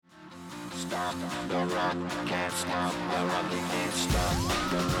stop the rock, can't stop the rock, you can't stop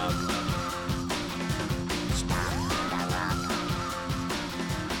the rock. Stop the rock.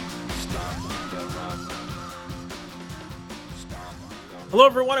 Stop the rock. Stop the rock. Hello,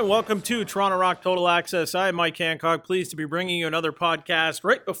 everyone, and welcome to Toronto Rock Total Access. I am Mike Hancock, pleased to be bringing you another podcast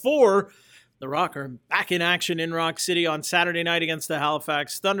right before the Rock are back in action in Rock City on Saturday night against the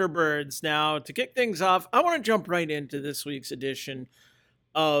Halifax Thunderbirds. Now, to kick things off, I want to jump right into this week's edition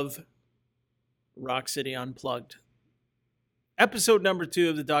of Rock City Unplugged. Episode number 2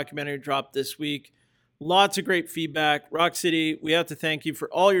 of the documentary dropped this week. Lots of great feedback. Rock City, we have to thank you for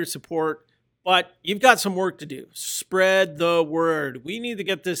all your support, but you've got some work to do. Spread the word. We need to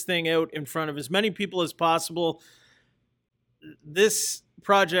get this thing out in front of as many people as possible. This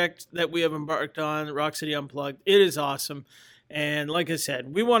project that we have embarked on, Rock City Unplugged, it is awesome. And like I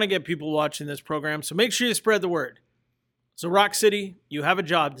said, we want to get people watching this program, so make sure you spread the word. So Rock City, you have a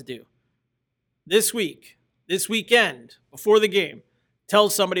job to do. This weekend, before the game,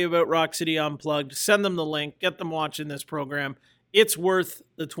 tell somebody about Rock City Unplugged, send them the link, get them watching this program. It's worth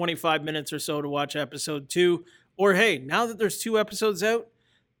the 25 minutes or so to watch episode 2. Or hey, now that there's 2 episodes out,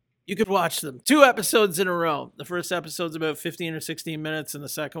 you could watch them 2 episodes in a row. The first episode's about 15 or 16 minutes, and the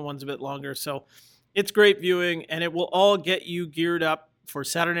second one's a bit longer. So it's great viewing, and it will all get you geared up for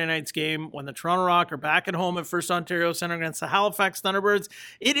Saturday night's game when the Toronto Rock are back at home at First Ontario Centre against the Halifax Thunderbirds.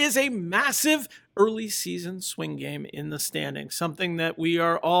 It is a massive early season swing game in the standings, something that we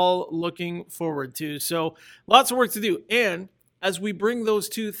are all looking forward to. So lots of work to do. And as we bring those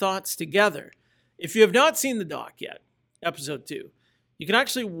 2 thoughts together, if you have not seen the doc yet, episode 2, you can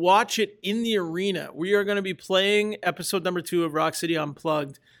actually watch it in the arena. We are going to be playing episode number 2 of Rock City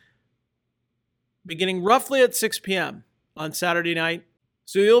Unplugged beginning roughly at 6 p.m. on Saturday night.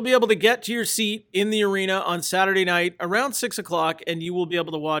 So you'll be able to get to your seat in the arena on Saturday night around 6 o'clock, and you will be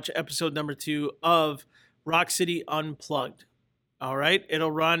able to watch episode number 2 of Rock City Unplugged. All right?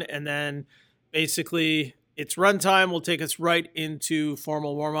 It'll run, and then basically its runtime will take us right into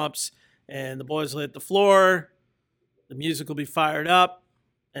formal warm-ups, and the boys will hit the floor, the music will be fired up,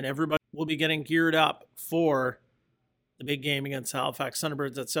 and everybody will be getting geared up for the big game against Halifax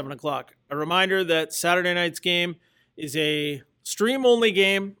Thunderbirds at 7 o'clock. A reminder that Saturday night's game is a stream-only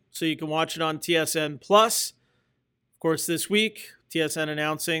game, so you can watch it on TSN+. Of course, this week, TSN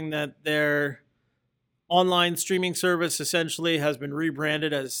announcing that their online streaming service essentially has been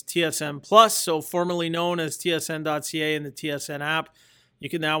rebranded as TSN+, so formerly known as TSN.ca and the TSN app. You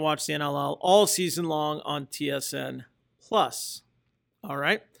can now watch the NLL all season long on TSN+. All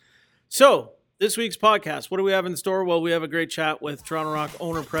right. So, this week's podcast, what do we have in store? Well, we have a great chat with Toronto Rock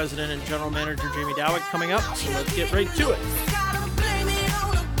owner, president, and general manager Jamie Dawick coming up, so let's get right to it.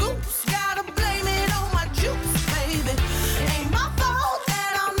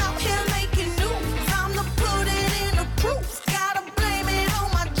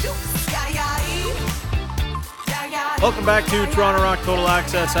 Welcome back to Toronto Rock Total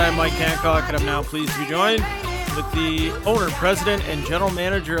Access. I am Mike Hancock, and I'm now pleased to be joined with the owner, president, and general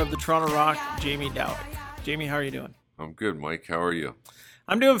manager of the Toronto Rock, Jamie Dawick. Jamie, how are you doing? I'm good, Mike. How are you?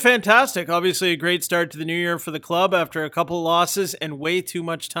 I'm doing fantastic. Obviously, a great start to the new year for the club after a couple of losses and way too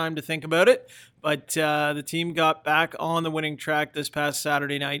much time to think about it. But the team got back on the winning track this past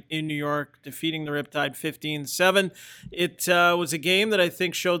Saturday night in New York, defeating the Riptide 15-7. It was a game that I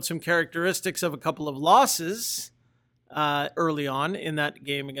think showed some characteristics of a couple of losses early on in that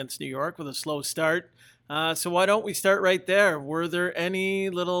game against New York with a slow start. So why don't we start right there? Were there any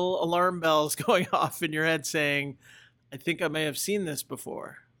little alarm bells going off in your head saying, I think I may have seen this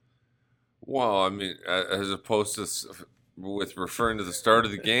before? Well, I mean, as opposed to with referring to the start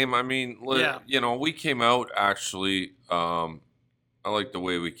of the game, I mean, we came out actually, I like the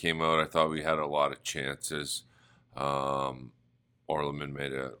way we came out. I thought we had a lot of chances. Orleman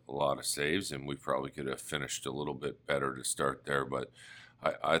made a lot of saves, and we probably could have finished a little bit better to start there, but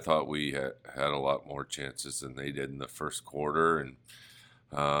I thought we had a lot more chances than they did in the first quarter, and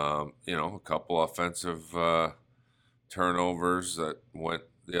a couple offensive turnovers that went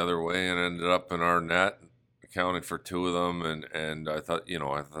the other way and ended up in our net, accounting for 2 of them, and I thought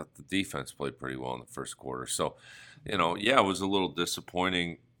the defense played pretty well in the first quarter. So, it was a little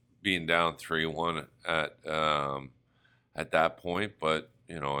disappointing being down 3-1 at that point, but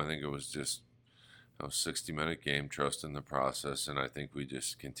I think it was just a 60-minute game, trust in the process, and I think we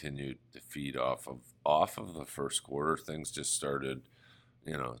just continued to feed off of the first quarter. Things just started,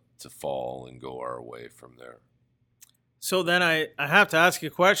 to fall and go our way from there. So then I have to ask you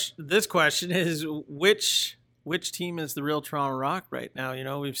a question. This question is, which team is the real Toronto Rock right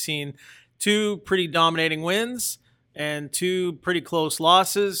now? We've seen 2 pretty dominating wins. and two pretty close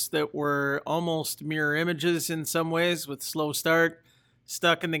losses that were almost mirror images in some ways, with slow start,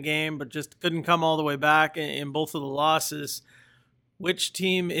 stuck in the game, but just couldn't come all the way back in both of the losses. Which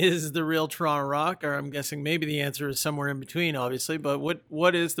team is the real Toronto Rock? Or I'm guessing maybe the answer is somewhere in between, obviously, but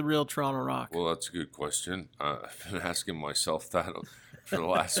what is the real Toronto Rock? Well, that's a good question. I've been asking myself that for the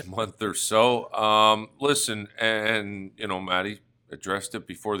last month or so. Listen, and, Maddie addressed it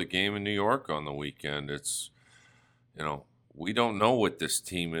before the game in New York on the weekend. It's, we don't know what this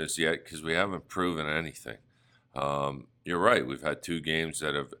team is yet because we haven't proven anything. You're right. We've had two games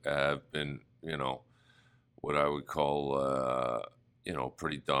that have been, what I would call,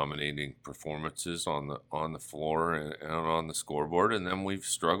 pretty dominating performances on the floor and on the scoreboard, and then we've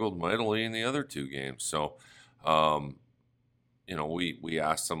struggled mightily in the other two games. So, we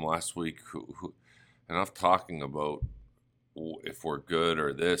asked them last week who enough talking about if we're good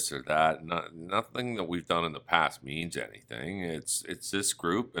or this or that. Nothing that we've done in the past means anything. It's this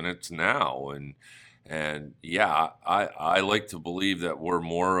group and it's now, and yeah, I like to believe that we're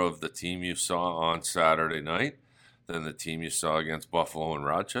more of the team you saw on Saturday night than the team you saw against Buffalo and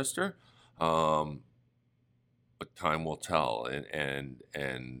Rochester. But time will tell, and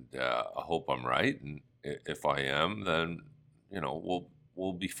I hope I'm right. And if I am, then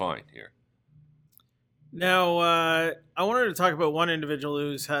we'll be fine here. Now, I wanted to talk about one individual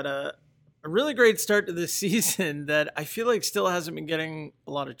who's had a really great start to this season that I feel like still hasn't been getting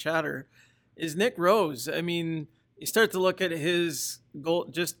a lot of chatter. Is Nick Rose. I mean, you start to look at his goal,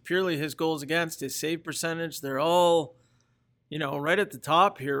 just purely his goals against, his save percentage. They're all, right at the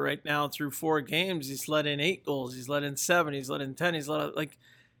top here right now through 4 games. He's let in 8 goals. He's let in 7. He's let in 10. He's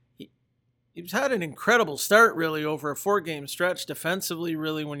had an incredible start really over a 4-game stretch defensively.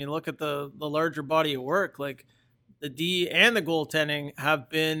 Really, when you look at the larger body of work, like the D and the goaltending have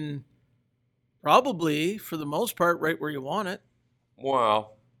been probably for the most part right where you want it.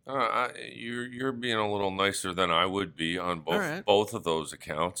 Well, you're being a little nicer than I would be on both of those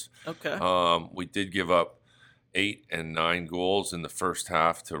accounts. Okay. We did give up 8 and 9 goals in the first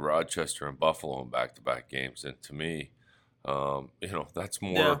half to Rochester and Buffalo in back-to-back games, and to me, that's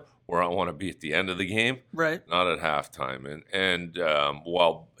more where I want to be at the end of the game, right? Not at halftime. And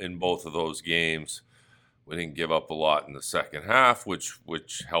while in both of those games, we didn't give up a lot in the second half,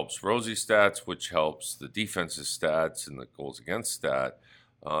 which helps Rosie's stats, which helps the defense's stats and the goals against stat.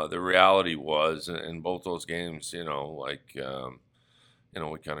 The reality was in both those games, we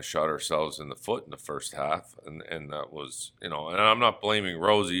kind of shot ourselves in the foot in the first half, and that was, and I'm not blaming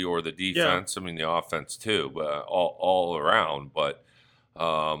Rosie or the defense. Yeah. I mean, the offense too, but all around. But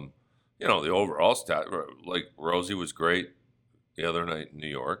the overall stat, like Rosie was great the other night in New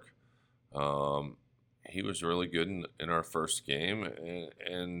York. He was really good in our first game,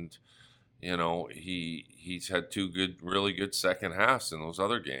 and he's had 2 really good second halves in those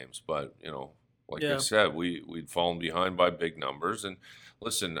other games. But I said, we'd fallen behind by big numbers. And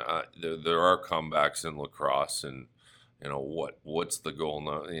listen, there are comebacks in lacrosse, and what's the goal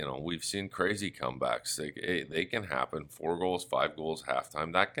now? We've seen crazy comebacks. They can happen. 4 goals, 5 goals,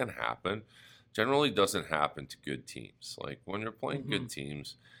 halftime. That can happen. Generally doesn't happen to good teams. Like when you're playing good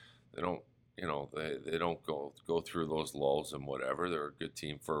teams, they don't. They don't go through those lulls and whatever. They're a good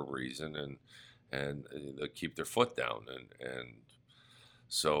team for a reason, and they keep their foot down, and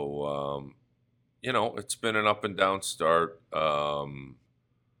so it's been an up and down start.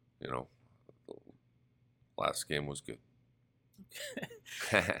 Last game was good.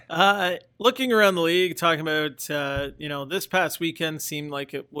 Looking around the league, talking about this past weekend seemed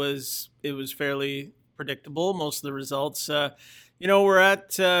like it was fairly predictable. Most of the results. We're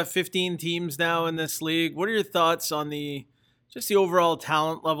at 15 teams now in this league. What are your thoughts on the overall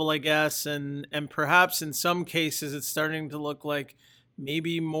talent level, I guess, and perhaps in some cases it's starting to look like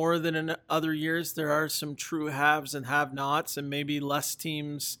maybe more than in other years there are some true haves and have-nots, and maybe less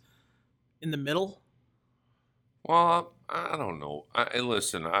teams in the middle? Well, I don't know.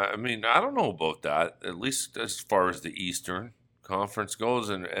 Listen, I mean, I don't know about that, at least as far as the Eastern Conference goes,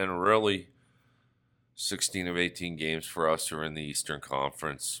 and really 16 of 18 games for us are in the Eastern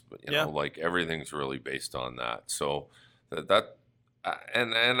Conference. Like everything's really based on that. So that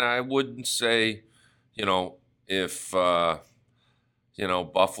and I wouldn't say, if Buffalo's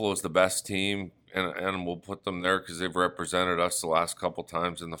the best team, and we'll put them there because they've represented us the last couple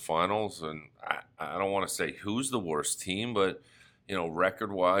times in the finals. And I don't want to say who's the worst team, but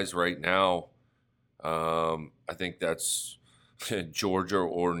record-wise right now, I think that's Georgia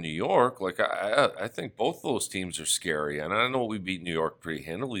or New York. Like I think both those teams are scary, and I know we beat New York pretty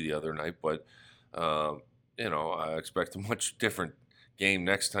handily the other night, but I expect a much different game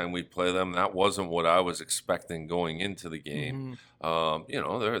next time we play them. That wasn't what I was expecting going into the game.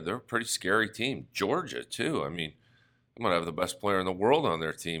 They're a pretty scary team. Georgia too. I mean, they might have the best player in the world on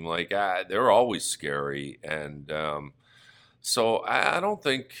their team. Like they're always scary, and so I don't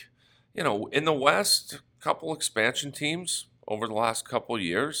think in the West, a couple expansion teams over the last couple of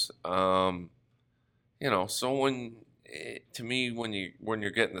years. So to me, when you're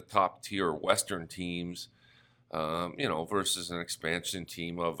getting the top tier Western teams. Versus an expansion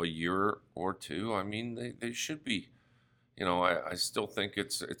team of a year or two. I mean, they should be. I still think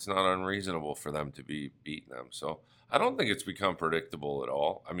it's not unreasonable for them to be beating them. So I don't think it's become predictable at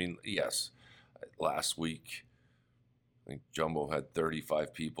all. I mean, yes, last week I think Jumbo had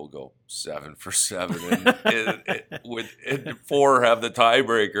 35 people go 7 for 7, and 4 have the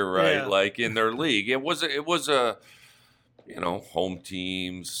tiebreaker, right? Yeah. Like in their league, it was a home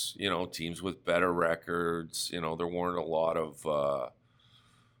teams, teams with better records. There weren't a lot of,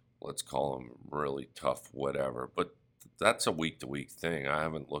 let's call them really tough, whatever. But that's a week-to-week thing. I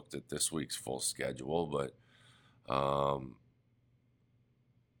haven't looked at this week's full schedule, but,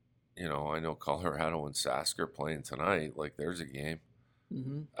 I know Colorado and Sask are playing tonight. Like, there's a game.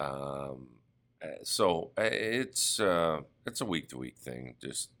 Mm-hmm. So it's a week-to-week thing.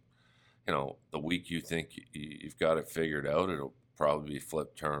 Just the week you think you've got it figured out, it'll probably be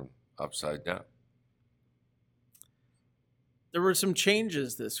flipped, turned upside down. There were some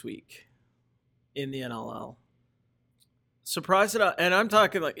changes this week in the NLL. Surprised it, and I'm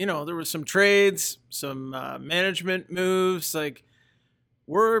talking like, there were some trades, some management moves. Like,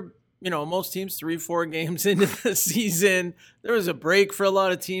 we're, most teams 3-4 games into the season. There was a break for a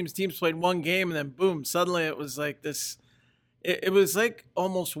lot of teams. Teams played one game, and then boom, suddenly it was like this. It was like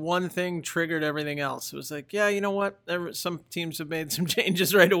almost one thing triggered everything else. It was like, yeah, you know what? Some teams have made some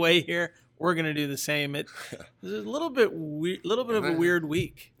changes right away here. We're going to do the same. It was a little bit of a weird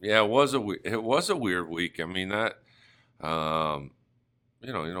week. Yeah, it was a weird week. I mean, that,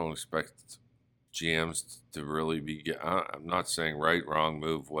 you don't expect GMs to really be, I'm not saying right, wrong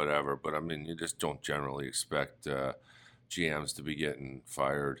move, whatever, but I mean, you just don't generally expect GMs to be getting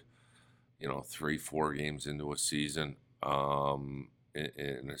fired, 3-4 games into a season.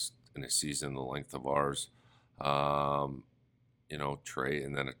 In a season the length of ours, trade,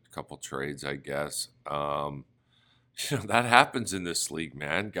 and then a couple trades, I guess. That happens in this league,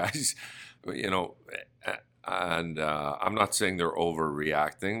 man, guys. And I'm not saying they're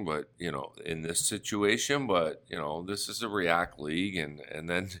overreacting, but in this situation, but this is a react league, and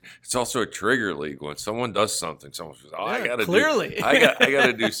then it's also a trigger league. When someone does something, someone says, "Oh, I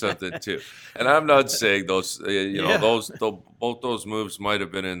gotta do something too." And I'm not saying those, both those moves might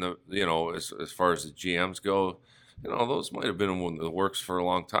have been in the, as far as the GMs go, those might have been in the works for a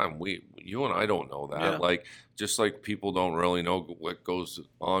long time. You and I don't know that. Yeah. Like, just like people don't really know what goes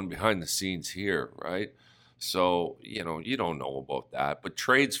on behind the scenes here, right? So, you don't know about that. But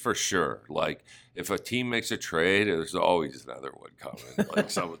trades for sure. Like, if a team makes a trade, there's always another one coming.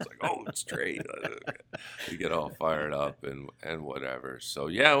 Like, someone's like, oh, it's trade. You get all fired up and whatever. So,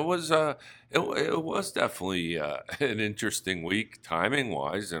 yeah, it was definitely an interesting week,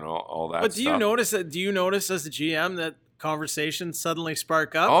 timing-wise, and all that stuff. But do you notice as the GM that conversations suddenly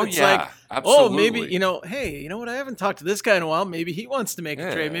spark up? Oh, it's yeah, like, absolutely. oh, maybe, hey, you know what? I haven't talked to this guy in a while. Maybe he wants to make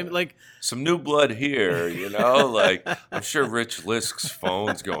a trade. Maybe like some new blood here, like I'm sure Rich Lisk's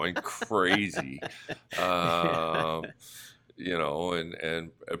phone's going crazy, and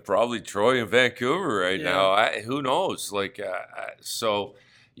probably Troy in Vancouver right now. Who knows? Like, so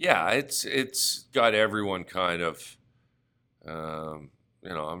yeah, it's got everyone kind of, I'm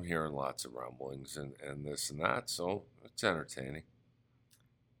hearing lots of rumblings and this and that, so it's entertaining.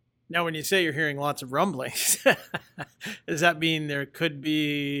 Now, when you say you're hearing lots of rumblings, does that mean there could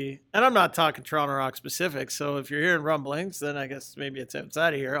be, and I'm not talking Toronto Rock specific, so if you're hearing rumblings, then I guess maybe it's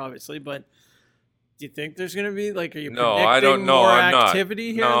outside of here, obviously, but do you think there's going to be, like, are you predicting I don't know. more I'm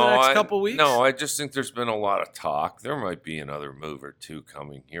activity here in the next couple weeks? No, I just think there's been a lot of talk. There might be another move or two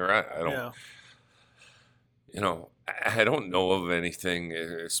coming here. I don't, I don't know of anything,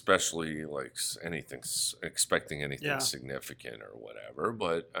 especially like expecting anything significant or whatever.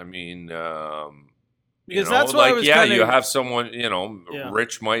 But I mean, because that's why I was you have someone,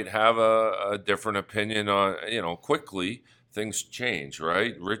 Rich might have a different opinion on, quickly things change,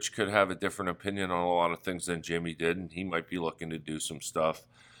 right? Rich could have a different opinion on a lot of things than Jimmy did, and he might be looking to do some stuff.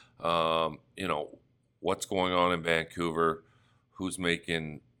 What's going on in Vancouver? Who's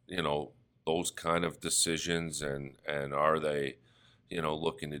making, those kind of decisions, and are they,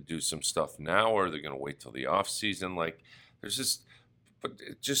 looking to do some stuff now, or are they going to wait till the off season? Like, there's just but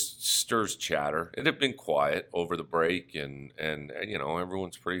it just stirs chatter. It had been quiet over the break, and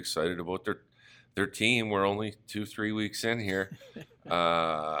everyone's pretty excited about their team. We're only 2-3 weeks in here.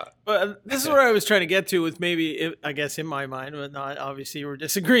 But this is where I was trying to get to with maybe, I guess, in my mind, but not obviously we're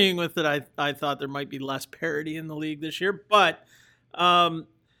disagreeing with that. I thought there might be less parity in the league this year, but I'm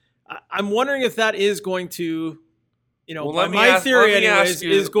wondering if that is going to, my theory anyways,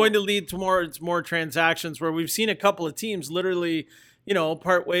 is going to lead to more transactions where we've seen a couple of teams literally,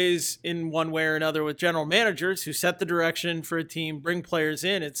 part ways in one way or another with general managers who set the direction for a team, bring players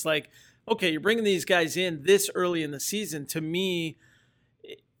in. It's like, okay, you're bringing these guys in this early in the season. To me,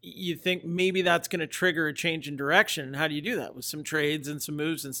 you think maybe that's going to trigger a change in direction. How do you do that? With some trades and some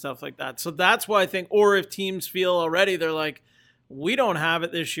moves and stuff like that. So that's why I think, or if teams feel already, they're like, we don't have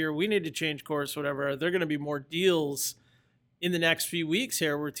it this year, we need to change course, whatever. There are going to be more deals in the next few weeks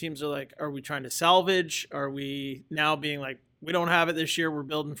here where teams are like, are we trying to salvage? Are we now being like, we don't have it this year, we're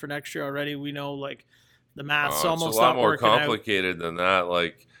building for next year already. We know like the math's almost a lot more working complicated than that.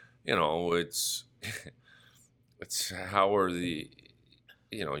 Like, it's how are the,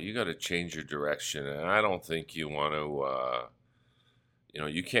 you got to change your direction. And I don't think you want to,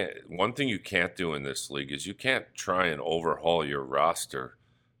 you can't, one thing you can't do in this league is you can't try and overhaul your roster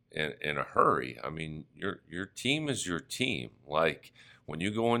in a hurry. I mean, your team is your team. Like when you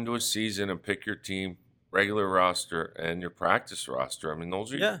go into a season and pick your team, regular roster and your practice roster, I mean,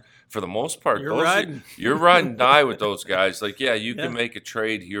 those are, for the most part, you're ride and die with those guys. Like, you can make a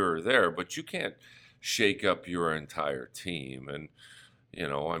trade here or there, but you can't shake up your entire team. And,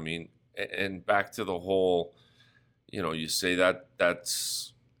 I mean, and back to the whole, you say that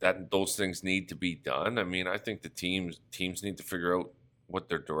those things need to be done. I mean, I think the teams need to figure out what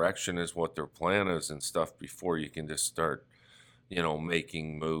their direction is, what their plan is and stuff before you can just start,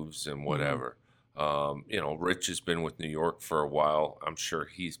 making moves and whatever. Rich has been with New York for a while. I'm sure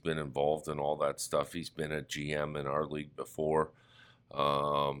he's been involved in all that stuff. He's been a GM in our league before.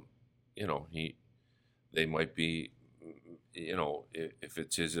 They might be, if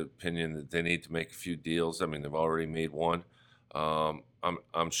it's his opinion that they need to make a few deals. I mean, they've already made one.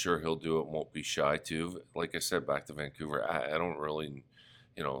 I'm sure he'll do it. Won't be shy to. Like I said, back to Vancouver, I don't really,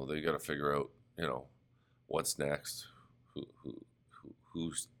 they got to figure out, what's next,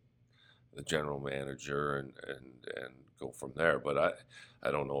 who's the general manager and go from there. But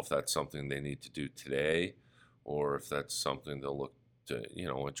I don't know if that's something they need to do today or if that's something they'll look to,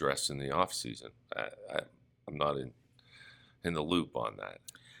 address in the off season. I'm not in the loop on that.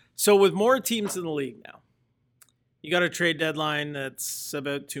 So with more teams in the league now, you got a trade deadline that's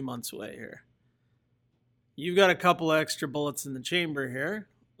about 2 months away here. You've got a couple of extra bullets in the chamber here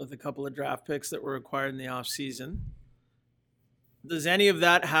with a couple of draft picks that were acquired in the off season. Does any of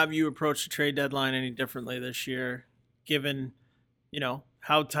that have you approach the trade deadline any differently this year, given,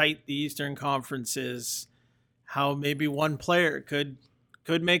 how tight the Eastern Conference is, how maybe one player could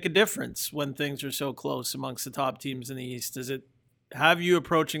make a difference when things are so close amongst the top teams in the East? Does it have you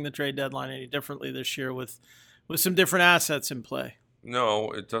approaching the trade deadline any differently this year with some different assets in play?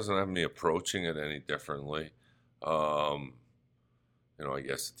 No, it doesn't have me approaching it any differently. I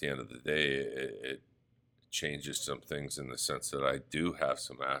guess at the end of the day, it changes some things in the sense that I do have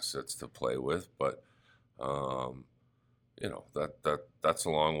some assets to play with, but that's a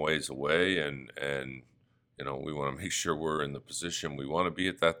long ways away, and we want to make sure we're in the position we want to be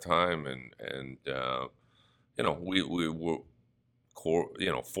at that time, and we were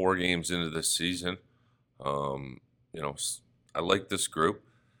 4 games into this season. I like this group.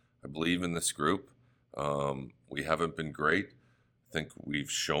 I believe in this group. We haven't been great. I think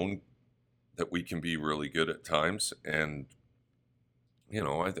we've shown that we can be really good at times, and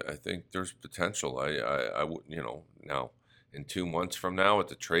I think there's potential. I would, now in 2 months from now at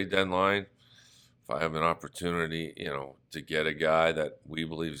the trade deadline, if I have an opportunity, to get a guy that we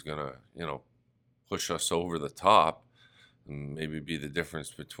believe is gonna, push us over the top, and maybe be the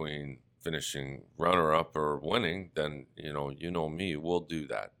difference between finishing runner-up or winning, then me, we'll do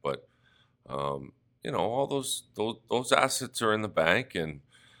that. But all those assets are in the bank, and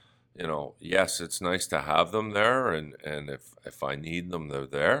yes, it's nice to have them there, and if I need them, they're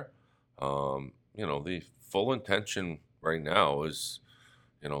there. The full intention right now is,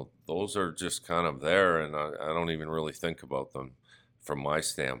 those are just kind of there, and I don't even really think about them from my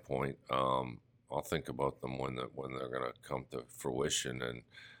standpoint. I'll think about them when they're going to come to fruition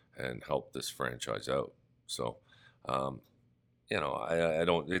and help this franchise out. So, I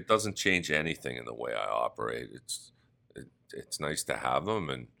don't. It doesn't change anything in the way I operate. It's nice to have them,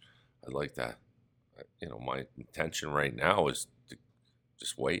 and I'd like that. My intention right now is to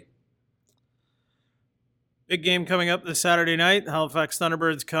just wait. Big game coming up this Saturday night. The Halifax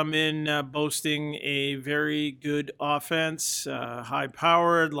Thunderbirds come in boasting a very good offense,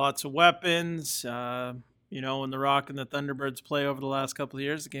 high-powered, lots of weapons. When the Rock and the Thunderbirds play over the last couple of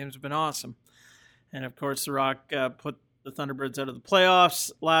years, the games have been awesome. And, of course, the Rock put the Thunderbirds out of the playoffs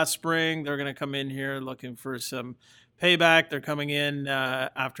last spring. They're going to come in here looking for some payback. They're coming in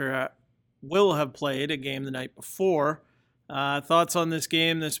after will have played a game the night before. Thoughts on this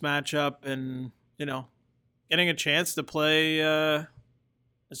game, this matchup, and, getting a chance to play.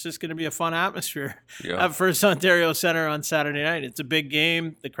 It's just going to be a fun atmosphere at First Ontario Centre on Saturday night. It's a big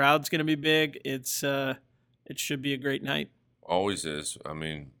game. The crowd's going to be big. It should be a great night. Always is. I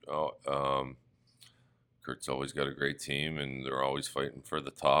mean, Kurt's always got a great team, and they're always fighting for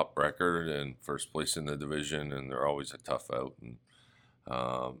the top record and first place in the division, and they're always a tough out. And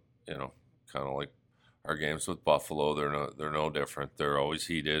kind of like our games with Buffalo, they're no different. They're always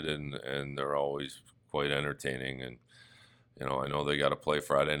heated, and they're always quite entertaining. And I know they got to play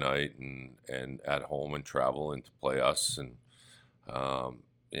Friday night and at home and travel and to play us, and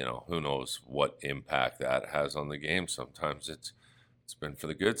who knows what impact that has on the game. Sometimes it's been for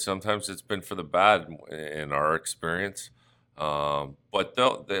the good, sometimes it's been for the bad in our experience. But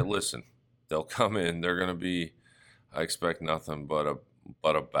they listen. They'll come in. They're going to be, I expect nothing but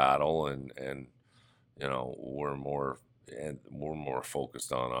a battle, and we're more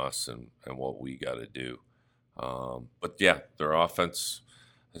focused on us and what we got to do. But yeah, their offense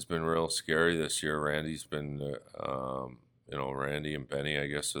has been real scary this year. Randy's been, Randy and Benny, I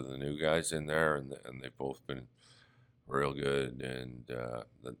guess, are the new guys in there, and they've both been real good. And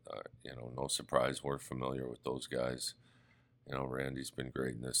no surprise, we're familiar with those guys. Randy's been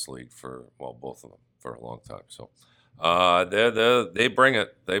great in this league both of them for a long time. So. They bring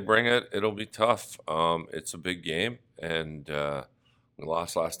it. They bring it. It'll be tough. It's a big game, and we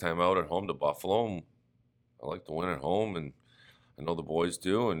lost last time out at home to Buffalo. And I like to win at home, and I know the boys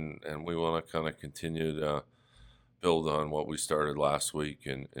do, and we want to kind of continue to build on what we started last week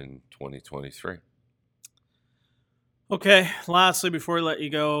in 2023. Okay, lastly, before we let you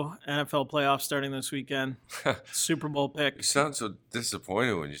go, NFL playoffs starting this weekend. Super Bowl pick. You sound so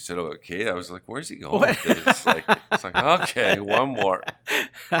disappointed when you said okay. I was like, where's he going with this? It's like, okay, one more.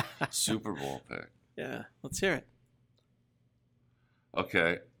 Super Bowl pick. Yeah, let's hear it.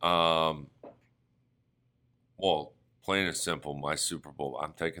 Okay. Well, plain and simple, my Super Bowl,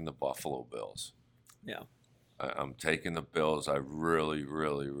 I'm taking the Buffalo Bills. Yeah. I'm taking the Bills. I really,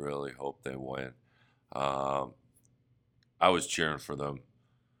 really, really hope they win. I was cheering for them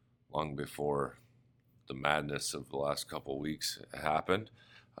long before the madness of the last couple of weeks happened.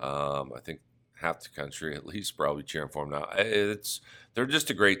 I think half the country, at least, probably cheering for them now. They're just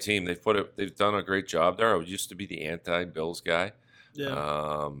a great team. They've done a great job there. I used to be the anti-Bills guy.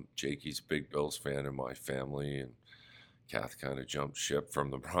 Yeah. Jakey's a big Bills fan in my family, and Kath kind of jumped ship from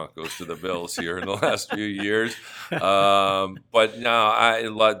the Broncos to the Bills here in the last few years. But no, I'd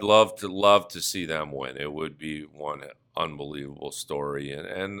love to see them win. It would be one unbelievable story,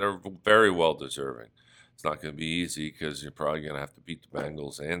 and they're very well deserving. It's not going to be easy because you're probably going to have to beat the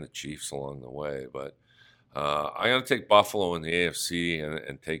Bengals and the Chiefs along the way. But I'm going to take Buffalo in the AFC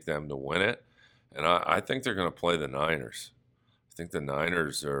and take them to win it. And I think they're going to play the Niners. I think the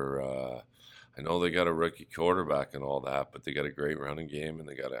Niners are I know they got a rookie quarterback and all that, but they got a great running game and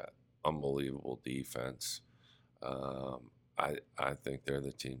they got an unbelievable defense. I think they're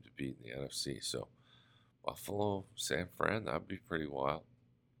the team to beat in the NFC. So Buffalo, San Fran, that'd be pretty wild.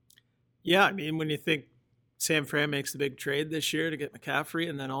 Yeah, I mean, when you think San Fran makes the big trade this year to get McCaffrey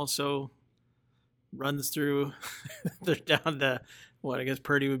and then also runs through, they're down to, I guess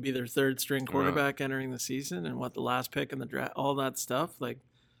Purdy would be their third string quarterback entering the season, and the last pick in the draft, all that stuff.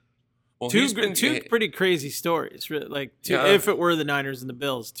 Two pretty crazy stories. If it were the Niners and the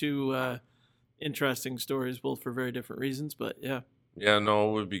Bills, two interesting stories, both for very different reasons, but yeah. Yeah,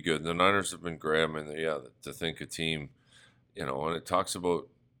 no, it would be good. The Niners have been great. I mean, to think a team, and it talks about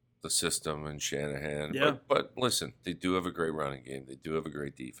the system and Shanahan. Yeah. But listen, they do have a great running game. They do have a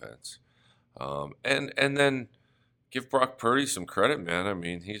great defense. And then give Brock Purdy some credit, man. I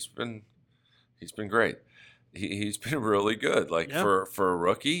mean, he's been great. He's been really good. For a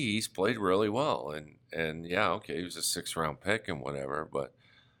rookie, he's played really well. And he was a 6th-round pick and whatever, but.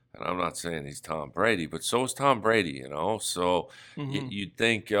 And I'm not saying he's Tom Brady, but so is Tom Brady, So you'd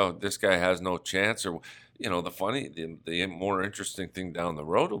think, this guy has no chance. Or, the more interesting thing down the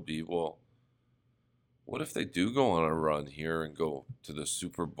road will be, well, what if they do go on a run here and go to the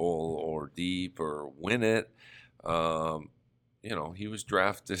Super Bowl or deep or win it? He was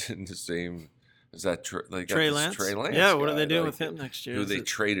drafted in the same – is that Trey Lance? Trey Lance yeah, what guy. are they doing with him next year? Who they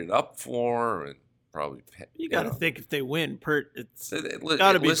traded up for and – probably. You got to think if they win, it's It-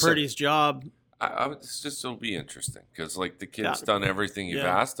 got to be listen, Purdy's job. It's just it'll be interesting because like the kid's Gotta done everything you've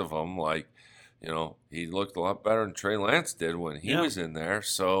Yeah. asked of him. Like, he looked a lot better than Trey Lance did when he Yeah. was in there.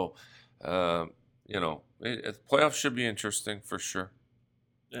 So, playoffs should be interesting for sure.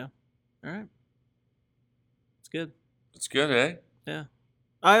 All right, it's good. It's good, eh? Yeah,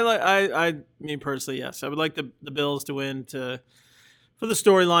 I mean personally, yes, I would like the Bills to win for the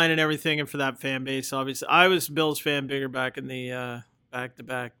storyline and everything, and for that fan base. Obviously, I was a Bills fan bigger back in the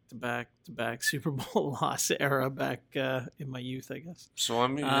back Super Bowl loss era back in my youth, I guess. So I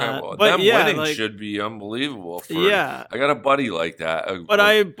mean, but them yeah, winning like- should be unbelievable. Yeah. I got a buddy like that.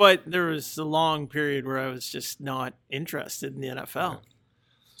 But there was a long period where I was just not interested in the NFL.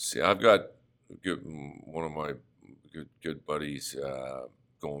 See, I've got one of my good buddies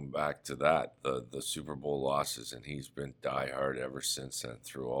going back to that the Super Bowl losses, and he's been diehard ever since then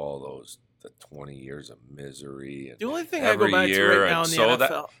through all the 20 years of misery. And The only thing I go every back to year, right now in and the so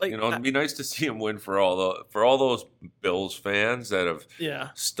NFL, that it'd be nice to see him win for all those Bills fans that have yeah,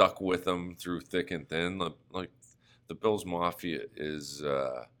 stuck with them through thick and thin. Like the Bills Mafia is.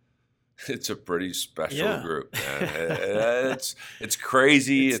 It's a pretty special group, man. It's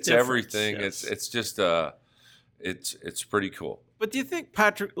crazy. It's different, everything. yes. It's just it's pretty cool. But do you think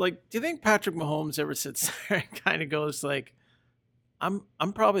Patrick Mahomes ever sits there and kind of goes like, I'm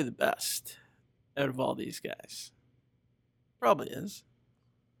probably the best out of all these guys? Probably is.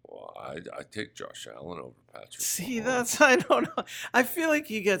 Well, I take Josh Allen over Patrick. See, Mahomes. I don't know. I feel like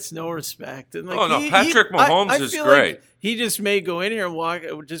he gets no respect. And like, Oh, no, Patrick Mahomes is feel great. Like he just may go in here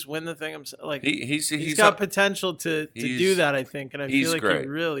and just win the thing himself. Like He's got potential to do he's- that, I think. And I he's feel like great. he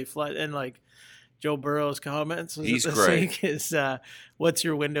really flies. And like Joe Burrow's comments He's this great. week is, what's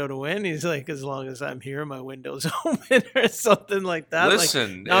your window to win? He's like, as long as I'm here, my window's open or something like that.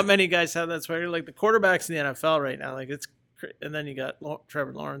 Listen, like, not many guys have that swagger. Like the quarterbacks in the NFL right now, like it's, and then you got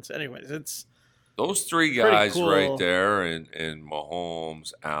Trevor Lawrence. Anyways, it's those three pretty guys cool. right there, and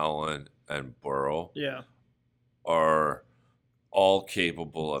Mahomes, Allen, and Burrow yeah. are all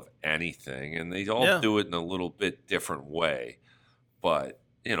capable of anything, and they all Yeah. do it in a little bit different way. But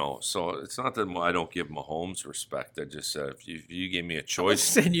so it's not that I don't give Mahomes respect. I just said if you gave me a choice,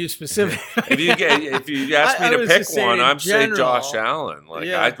 Saying you specific. if you asked me I to was pick just saying one, in I'm saying Josh general. Allen. Like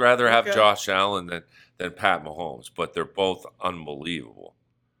Yeah, I'd rather have okay. Josh Allen than Pat Mahomes, but they're both unbelievable.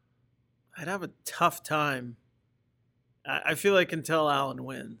 I'd have a tough time. I feel like until Allen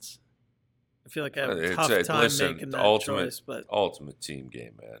wins, I feel like I have a tough time making that choice. But ultimate team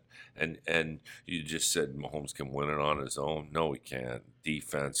game, man. And you just said Mahomes can win it on his own. No, he can't.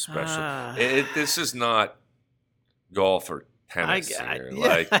 Defense, special. This is not golf or tennis here.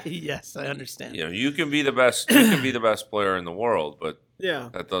 Like, yes, I understand. you can be the best. You can be the best player in the world, but Yeah,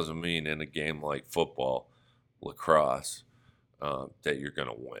 that doesn't mean in a game like football, lacrosse, that you're going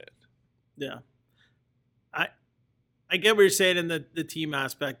to win. yeah. I get what you're saying in the team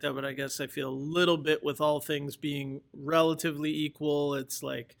aspect of it. I guess I feel a little bit with all things being relatively equal. It's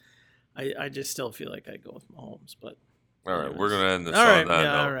like I just still feel like I go with Mahomes, but. All right, Anyways. we're going to end this All on right, that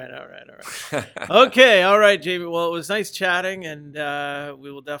yeah, note. all right. Okay, all right, Jamie. Well, it was nice chatting, and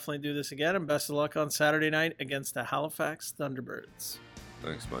we will definitely do this again. And best of luck on Saturday night against the Halifax Thunderbirds.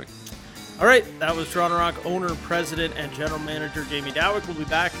 Thanks, Mike. All right, that was Toronto Rock owner, president, and general manager Jamie Dowick. We'll be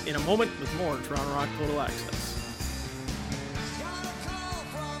back in a moment with more Toronto Rock Total Access. Got a call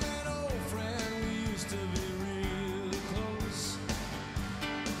from an old friend, we used to be real close.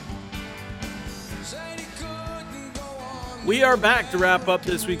 Said he couldn't go on. We are back to wrap up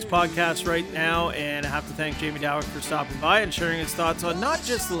this week's podcast right now, and I have to thank Jamie Dowick for stopping by and sharing his thoughts on not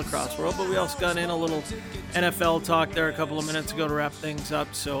just the lacrosse world, but we also got in a little NFL talk there a couple of minutes ago to wrap things up.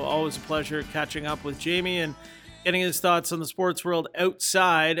 So always a pleasure catching up with Jamie and getting his thoughts on the sports world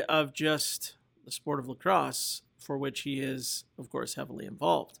outside of just the sport of lacrosse, for which he is, of course, heavily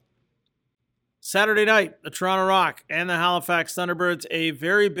involved. Saturday night, the Toronto Rock and the Halifax Thunderbirds, a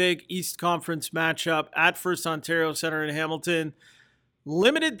very big East Conference matchup at First Ontario Centre in Hamilton.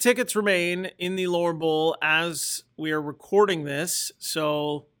 Limited tickets remain in the lower bowl as we are recording this.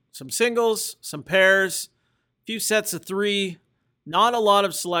 So some singles, some pairs, a few sets of three. Not a lot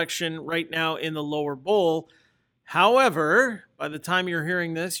of selection right now in the lower bowl. However, by the time you're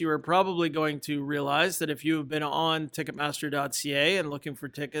hearing this, you are probably going to realize that if you have been on Ticketmaster.ca and looking for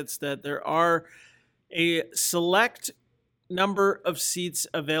tickets, that there are a select number of seats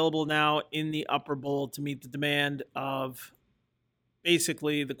available now in the upper bowl to meet the demand of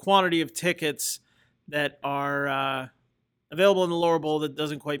basically the quantity of tickets that are available in the lower bowl that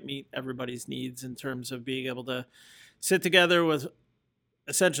doesn't quite meet everybody's needs in terms of being able to sit together with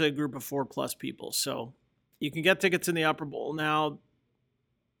essentially a group of 4+ people. So you can get tickets in the Upper Bowl. Now,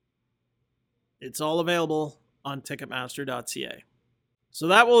 it's all available on Ticketmaster.ca. So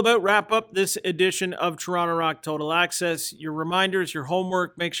that will about wrap up this edition of Toronto Rock Total Access. Your reminders, your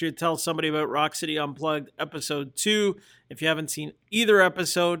homework, make sure you tell somebody about Rock City Unplugged Episode 2. If you haven't seen either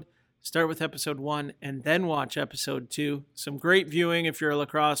episode, start with Episode 1 and then watch Episode 2. Some great viewing if you're a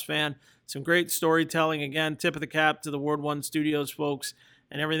lacrosse fan. Some great storytelling. Again, tip of the cap to the Ward 1 Studios folks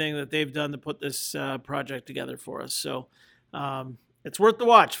and everything that they've done to put this project together for us. So it's worth the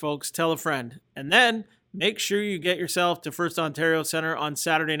watch, folks. Tell a friend. And then make sure you get yourself to First Ontario Centre on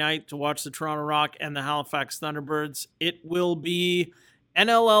Saturday night to watch the Toronto Rock and the Halifax Thunderbirds. It will be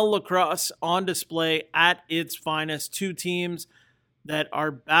NLL lacrosse on display at its finest. Two teams that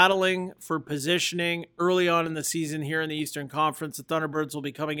are battling for positioning early on in the season here in the Eastern Conference. The Thunderbirds will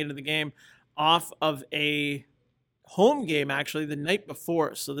be coming into the game off of a home game, actually, the night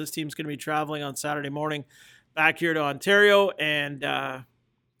before. So this team's going to be traveling on Saturday morning back here to Ontario and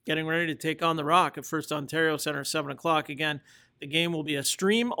getting ready to take on the Rock at First Ontario Centre, 7 o'clock. Again, the game will be a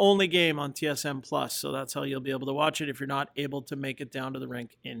stream-only game on TSN+, so that's how you'll be able to watch it if you're not able to make it down to the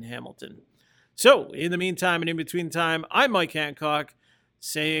rink in Hamilton. So, in the meantime and in between time, I'm Mike Hancock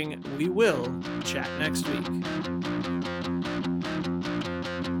saying we will chat next week.